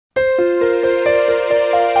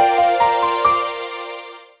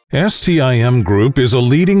STIM Group is a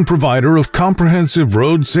leading provider of comprehensive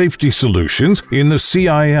road safety solutions in the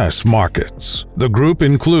CIS markets. The group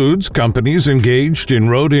includes companies engaged in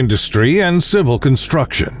road industry and civil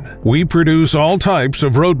construction. We produce all types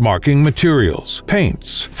of road marking materials,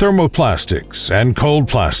 paints, thermoplastics, and cold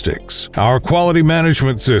plastics. Our quality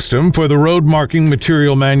management system for the road marking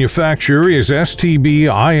material manufacture is STB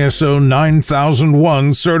ISO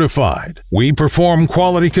 9001 certified. We perform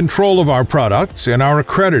quality control of our products in our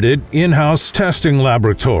accredited in-house testing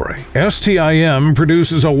laboratory. STIM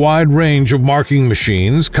produces a wide range of marking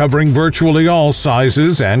machines covering virtually all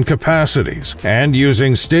sizes and capacities, and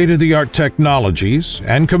using state-of-the-art technologies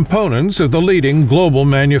and components of the leading global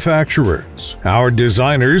manufacturers. Our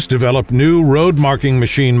designers develop new road marking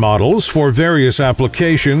machine models for various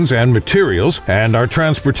applications and materials, and our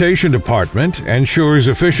transportation department ensures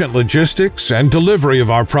efficient logistics and delivery of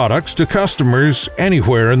our products to customers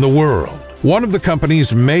anywhere in the world. One of the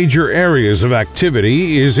company's major areas of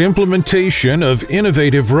activity is implementation of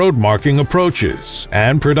innovative road marking approaches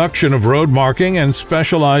and production of road marking and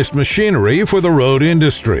specialized machinery for the road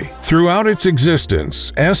industry. Throughout its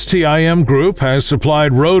existence, STIM Group has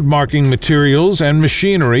supplied road marking materials and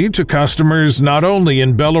machinery to customers not only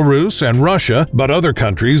in Belarus and Russia, but other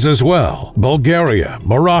countries as well: Bulgaria,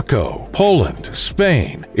 Morocco, Poland,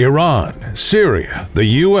 Spain, Iran, Syria, the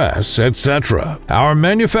US, etc. Our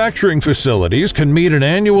manufacturing facilities can meet an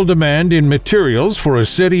annual demand in materials for a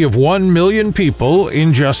city of 1 million people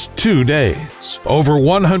in just 2 days. Over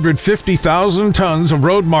 150,000 tons of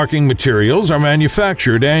road marking materials are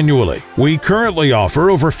manufactured annually. We currently offer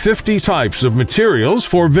over 50 types of materials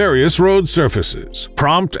for various road surfaces,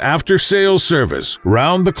 prompt after-sales service,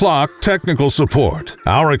 round-the-clock technical support.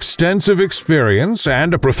 Our extensive experience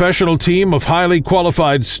and a professional team of highly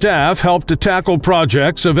qualified staff help to tackle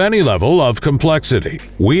projects of any level of complexity.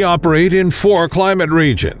 We operate in 4 climate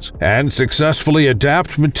regions and successfully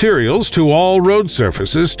adapt materials to all road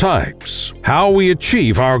surfaces types. How we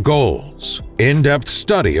achieve our goals: in-depth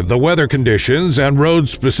study of the weather conditions and road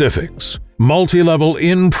specifics, multi-level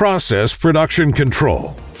in-process production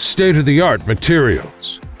control, state-of-the-art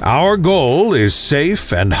materials. Our goal is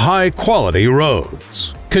safe and high-quality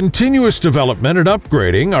roads. Continuous development and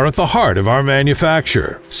upgrading are at the heart of our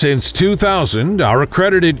manufacture. Since 2000, our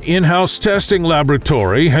accredited in-house testing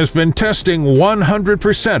laboratory has been testing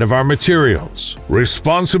 100% of our materials.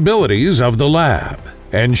 Responsibilities of the lab: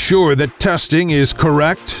 ensure that testing is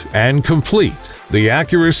correct and complete. The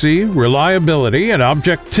accuracy, reliability, and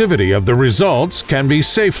objectivity of the results can be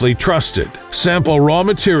safely trusted. Sample raw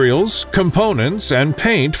materials, components, and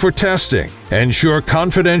paint for testing. Ensure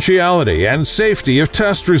confidentiality and safety of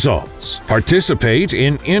test results. Participate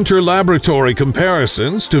in inter-laboratory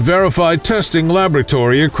comparisons to verify testing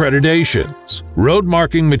laboratory accreditations. Road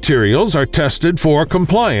marking materials are tested for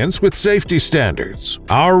compliance with safety standards.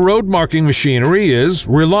 Our road marking machinery is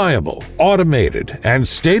reliable, automated, and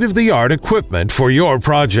state-of-the-art equipment for your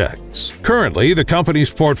projects. Currently, the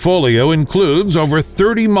company's portfolio includes over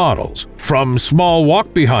 30 models, from small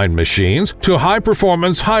walk-behind machines to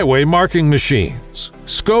high-performance highway marking machines.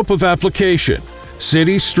 Scope of application: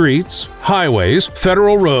 city streets, highways,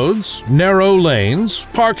 federal roads, narrow lanes,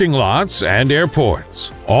 parking lots, and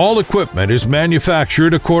airports. All equipment is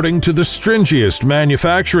manufactured according to the stringent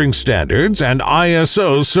manufacturing standards and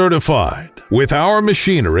ISO certified. With our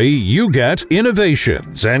machinery, you get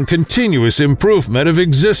innovations and continuous improvement of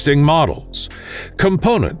existing models,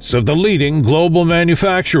 components of the leading global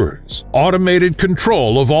manufacturers, automated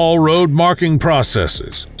control of all road marking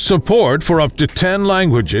processes, support for up to 10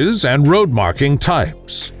 languages and road marking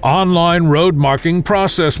types, online road marking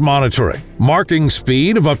process monitoring, marking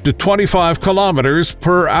speed of up to 25 kilometers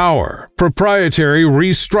per hour, proprietary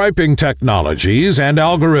restriping technologies and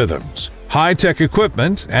algorithms, high-tech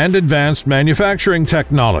equipment and advanced manufacturing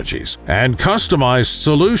technologies, and customized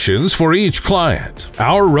solutions for each client.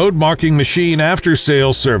 Our road marking machine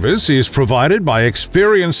after-sales service is provided by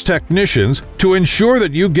experienced technicians to ensure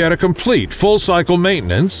that you get a complete full-cycle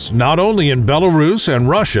maintenance not only in Belarus and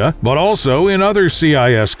Russia, but also in other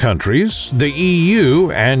CIS countries, the EU,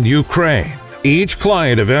 and Ukraine. Each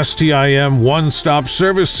client of STIM One-Stop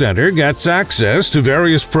Service Center gets access to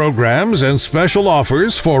various programs and special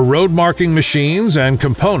offers for road marking machines and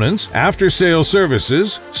components, after-sale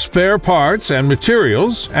services, spare parts and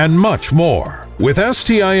materials, and much more. With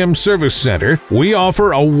STIM Service Center, we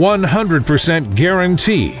offer a 100%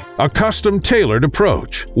 guarantee, a custom-tailored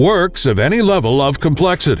approach, works of any level of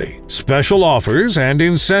complexity, special offers and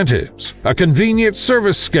incentives, a convenient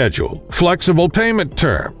service schedule, flexible payment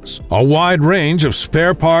terms, a wide range of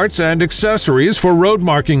spare parts and accessories for road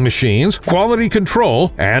marking machines, quality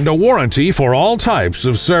control, and a warranty for all types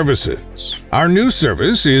of services. Our new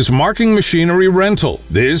service is marking machinery rental.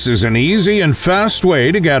 This is an easy and fast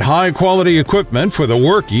way to get high-quality equipment for the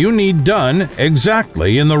work you need done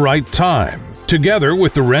exactly in the right time. Together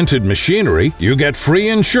with the rented machinery, you get free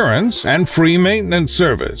insurance and free maintenance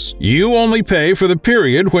service. You only pay for the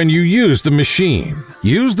period when you use the machine.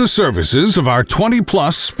 Use the services of our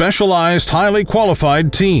 20-plus specialized, highly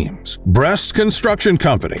qualified teams, Brest Construction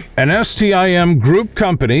Company, an STIM Group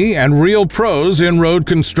company, and real pros in road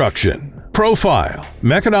construction. Profile,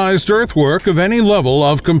 mechanized earthwork of any level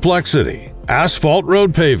of complexity, asphalt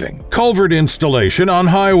road paving, culvert installation on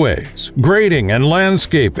highways, grading and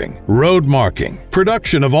landscaping, road marking,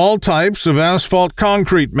 production of all types of asphalt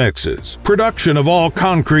concrete mixes, production of all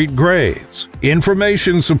concrete grades,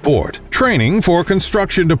 information support, training for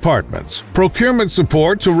construction departments, procurement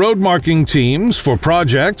support to road marking teams for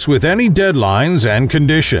projects with any deadlines and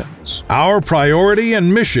conditions. Our priority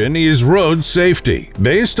and mission is road safety.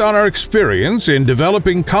 Based on our experience in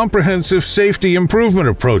developing comprehensive safety improvement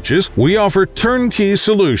approaches, we offer turnkey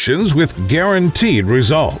solutions with guaranteed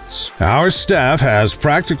results. Our staff has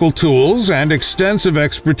practical tools and extensive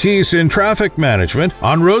expertise in traffic management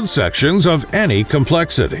on road sections of any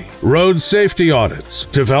complexity. Road safety audits,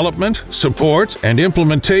 development, support, and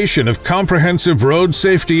implementation of comprehensive road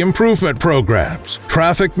safety improvement programs,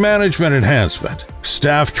 traffic management enhancement,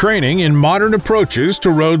 staff training in modern approaches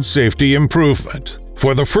to road safety improvement.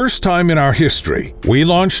 For the first time in our history, we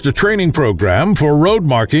launched a training program for road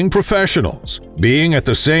marking professionals. Being at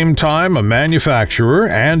the same time a manufacturer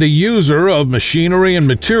and a user of machinery and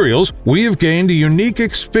materials, we have gained a unique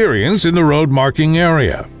experience in the road marking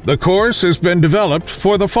area. The course has been developed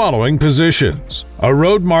for the following positions: a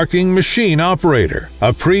road marking machine operator,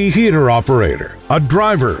 a preheater operator, a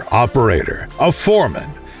driver operator, a foreman,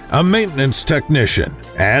 a maintenance technician,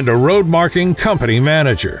 and a road marking company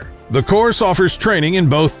manager. The course offers training in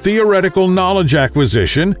both theoretical knowledge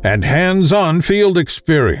acquisition and hands-on field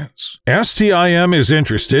experience. STIM is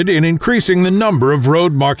interested in increasing the number of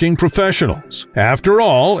road marking professionals. After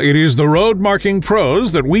all, it is the road marking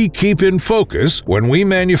pros that we keep in focus when we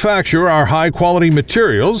manufacture our high-quality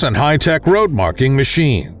materials and high-tech road marking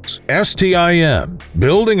machines. STIM,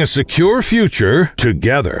 building a secure future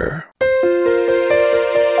together.